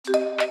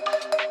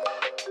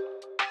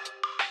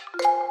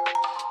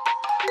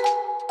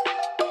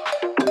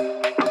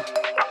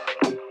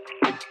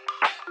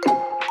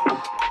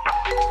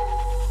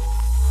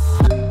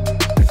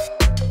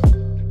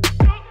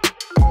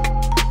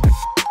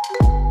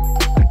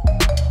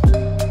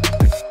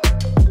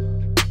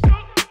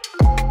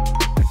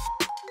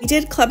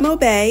did Club Mo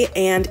Bay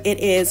and it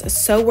is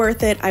so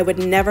worth it. I would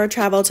never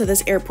travel to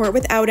this airport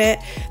without it.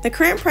 The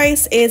current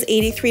price is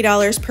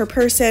 $83 per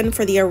person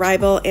for the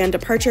arrival and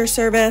departure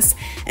service,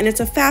 and it's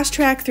a fast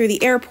track through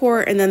the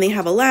airport, and then they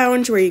have a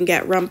lounge where you can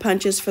get rum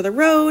punches for the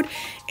road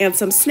and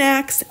some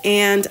snacks,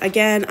 and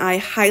again, I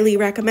highly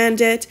recommend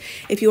it.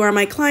 If you are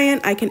my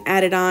client, I can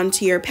add it on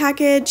to your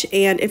package,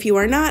 and if you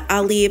are not,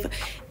 I'll leave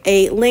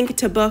a link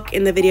to book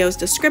in the video's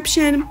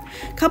description.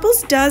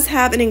 Couples does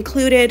have an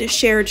included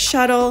shared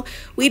shuttle.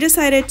 We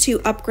decided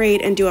to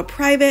upgrade and do a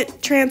private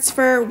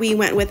transfer. We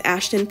went with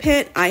Ashton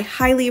Pitt. I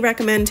highly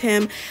recommend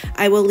him.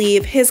 I will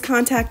leave his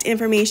contact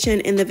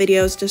information in the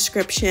video's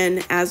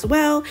description as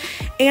well.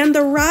 And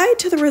the ride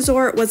to the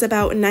resort was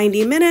about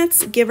 90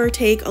 minutes, give or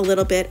take a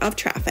little bit of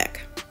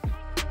traffic.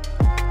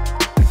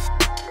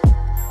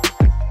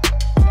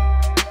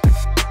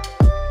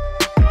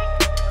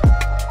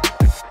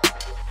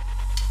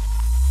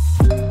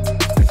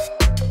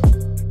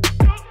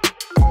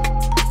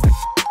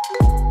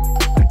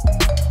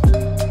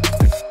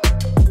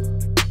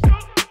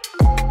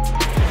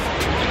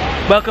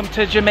 Welcome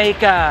to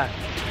Jamaica.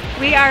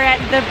 We are at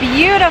the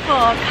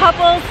beautiful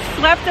Couples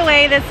Swept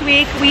Away this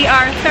week. We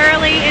are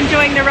thoroughly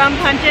enjoying the rum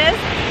punches,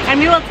 and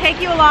we will take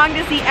you along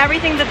to see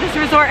everything that this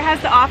resort has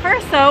to offer,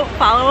 so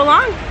follow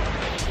along.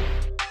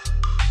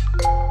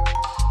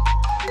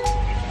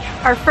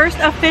 Our first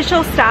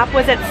official stop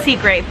was at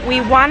Seagrape. We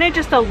wanted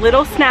just a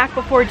little snack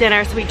before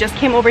dinner, so we just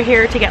came over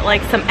here to get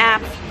like some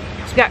apps.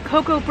 So we got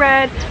cocoa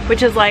bread,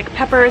 which is like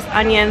peppers,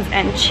 onions,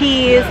 and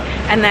cheese,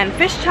 and then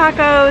fish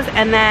tacos,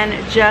 and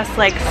then just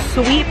like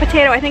sweet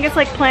potato, I think it's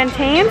like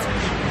plantains,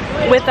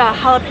 with a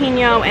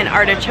jalapeno and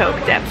artichoke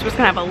dip. So we're just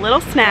gonna have a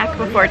little snack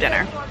before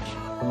dinner.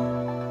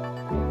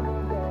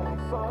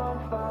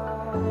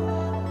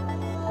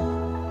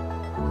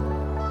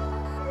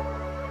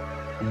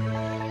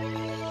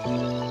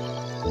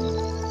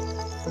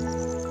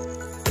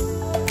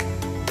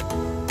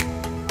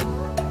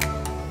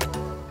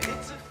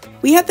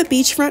 We had the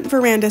beachfront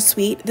veranda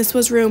suite. This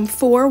was room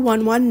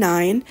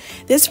 4119.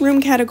 This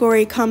room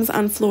category comes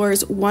on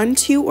floors 1,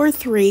 2, or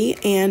 3,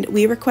 and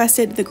we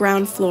requested the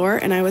ground floor,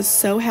 and I was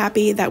so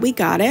happy that we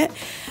got it.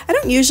 I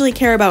don't usually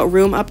care about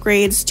room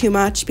upgrades too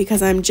much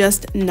because I'm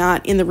just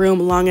not in the room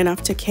long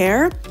enough to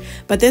care,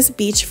 but this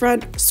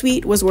beachfront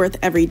suite was worth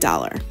every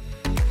dollar.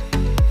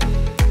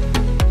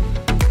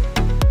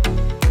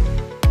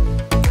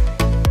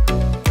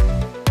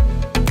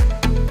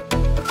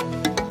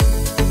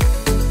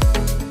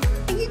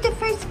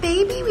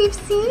 We've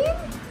seen?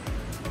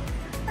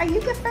 Are you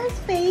the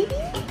first baby?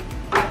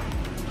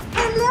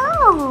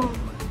 Hello.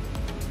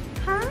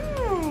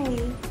 Hi.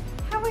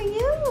 How are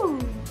you?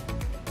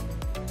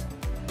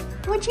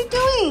 What you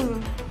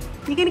doing?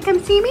 You gonna come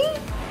see me?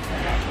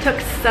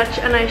 Took such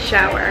a nice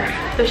shower.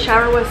 The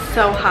shower was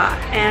so hot,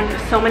 and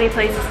so many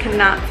places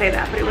cannot say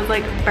that, but it was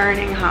like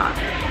burning hot.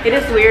 It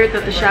is weird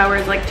that the shower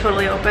is like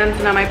totally open,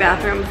 so now my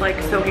bathroom's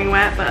like soaking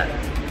wet, but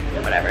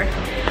whatever.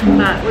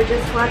 But we're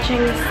just watching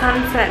the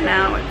sunset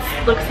now.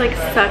 It looks like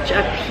such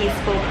a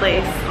peaceful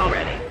place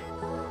already.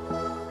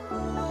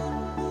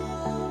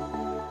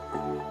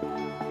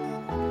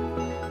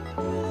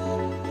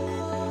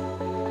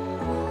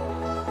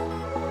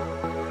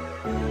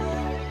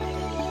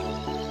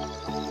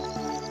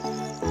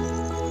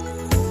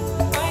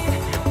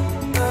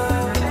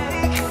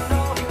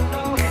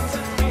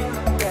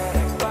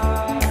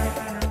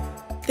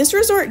 This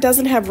resort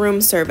doesn't have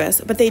room service,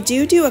 but they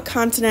do a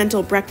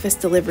continental breakfast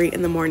delivery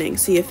in the morning.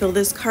 So you fill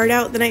this card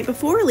out the night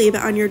before, leave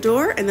it on your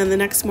door, and then the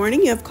next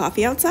morning you have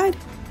coffee outside.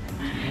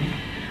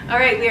 All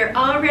right, we are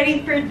all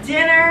ready for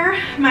dinner.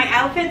 My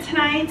outfit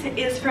tonight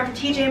is from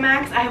TJ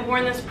Maxx. I have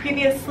worn this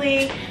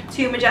previously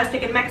to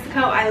Majestic in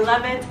Mexico. I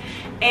love it.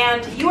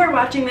 And you are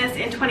watching this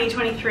in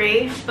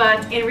 2023,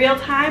 but in real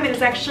time, it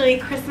is actually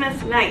Christmas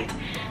night.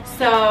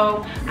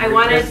 So I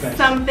wanted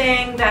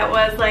something that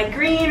was like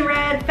green,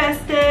 red,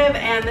 festive,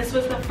 and this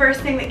was the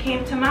first thing that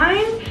came to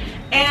mind.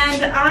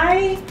 And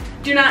I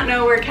do not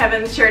know where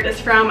Kevin's shirt is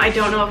from. I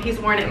don't know if he's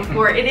worn it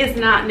before. It is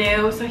not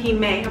new, so he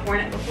may have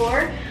worn it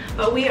before.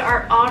 But we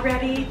are all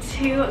ready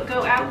to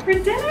go out for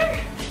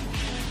dinner.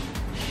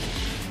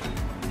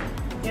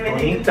 You have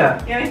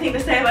anything to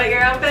say about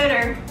your outfit,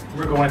 or?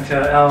 We're going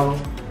to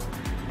L.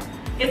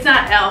 It's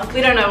not L.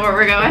 We don't know where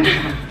we're going.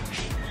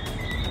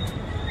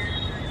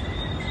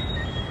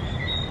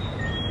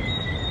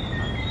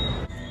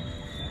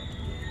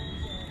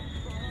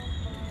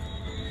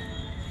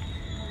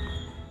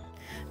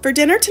 For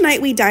dinner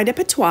tonight, we dined at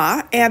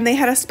Patios, and they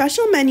had a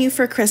special menu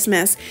for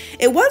Christmas.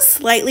 It was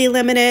slightly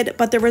limited,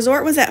 but the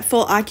resort was at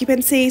full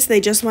occupancy, so they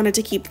just wanted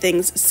to keep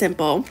things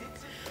simple.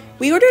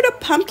 We ordered a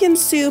pumpkin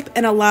soup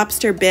and a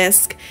lobster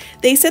bisque.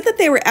 They said that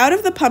they were out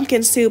of the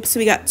pumpkin soup, so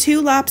we got 2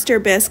 lobster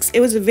bisques.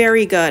 It was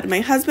very good. My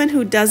husband,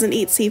 who doesn't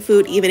eat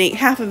seafood, even ate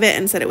half of it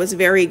and said it was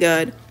very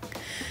good.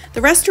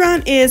 The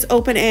restaurant is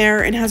open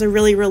air and has a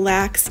really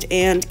relaxed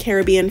and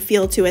Caribbean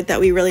feel to it that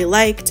we really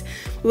liked.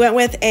 We went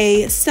with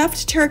a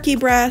stuffed turkey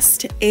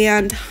breast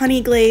and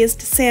honey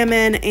glazed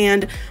salmon,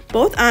 and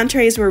both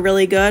entrees were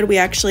really good. We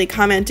actually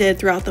commented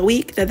throughout the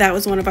week that that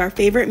was one of our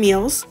favorite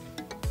meals.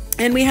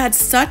 And we had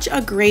such a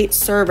great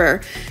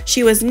server.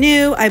 She was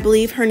new, I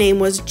believe her name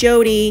was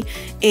Jody,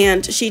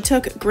 and she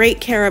took great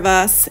care of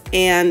us,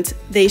 and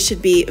they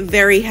should be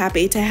very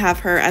happy to have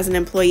her as an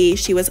employee.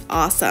 She was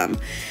awesome.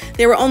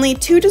 There were only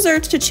 2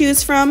 desserts to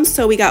choose from,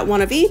 so we got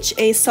one of each,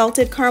 a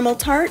salted caramel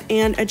tart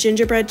and a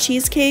gingerbread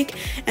cheesecake,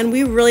 and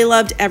we really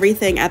loved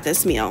everything at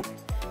this meal.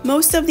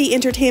 Most of the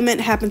entertainment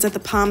happens at the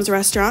Palms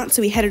restaurant,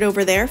 so we headed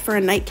over there for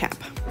a nightcap.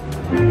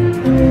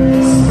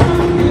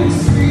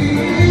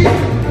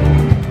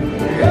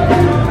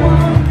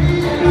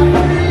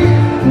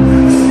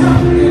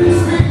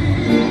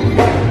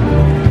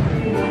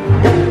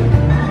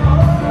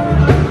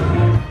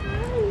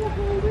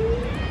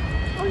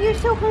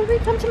 So hungry,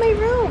 come to my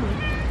room.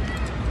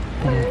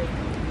 Come on.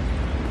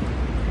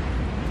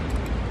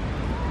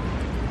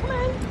 Come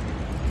on.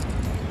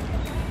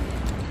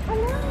 Oh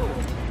no.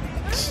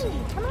 Hi,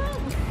 come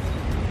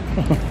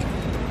on.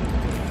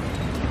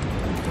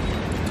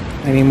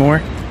 Any more?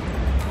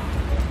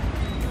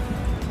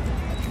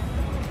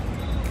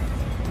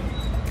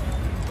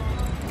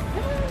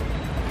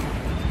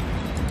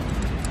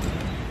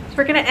 So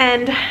we're gonna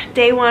end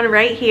day 1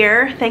 right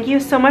here. Thank you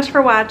so much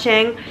for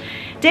watching.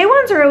 Day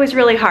 1s are always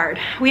really hard.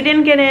 We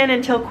didn't get in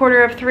until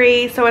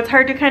 2:45, so it's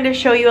hard to kind of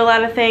show you a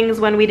lot of things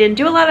when we didn't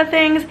do a lot of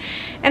things,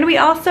 and we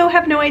also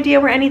have no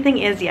idea where anything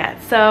is yet.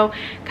 So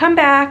come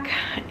back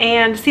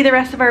and see the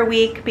rest of our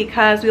week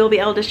because we will be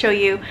able to show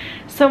you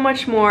so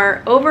much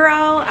more.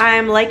 Overall,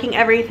 I'm liking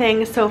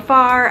everything so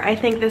far. I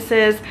think this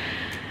is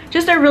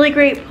just a really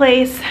great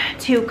place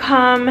to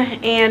come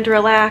and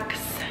relax,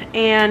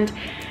 and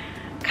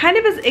kind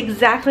of is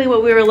exactly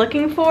what we were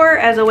looking for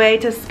as a way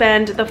to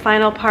spend the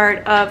final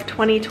part of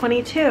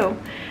 2022.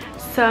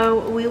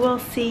 So we will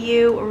see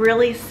you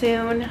really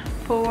soon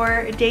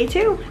for day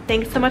 2.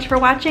 Thanks so much for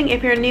watching.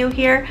 If you're new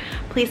here,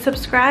 please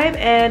subscribe,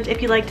 and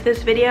if you liked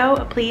this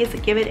video, please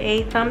give it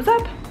a thumbs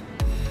up.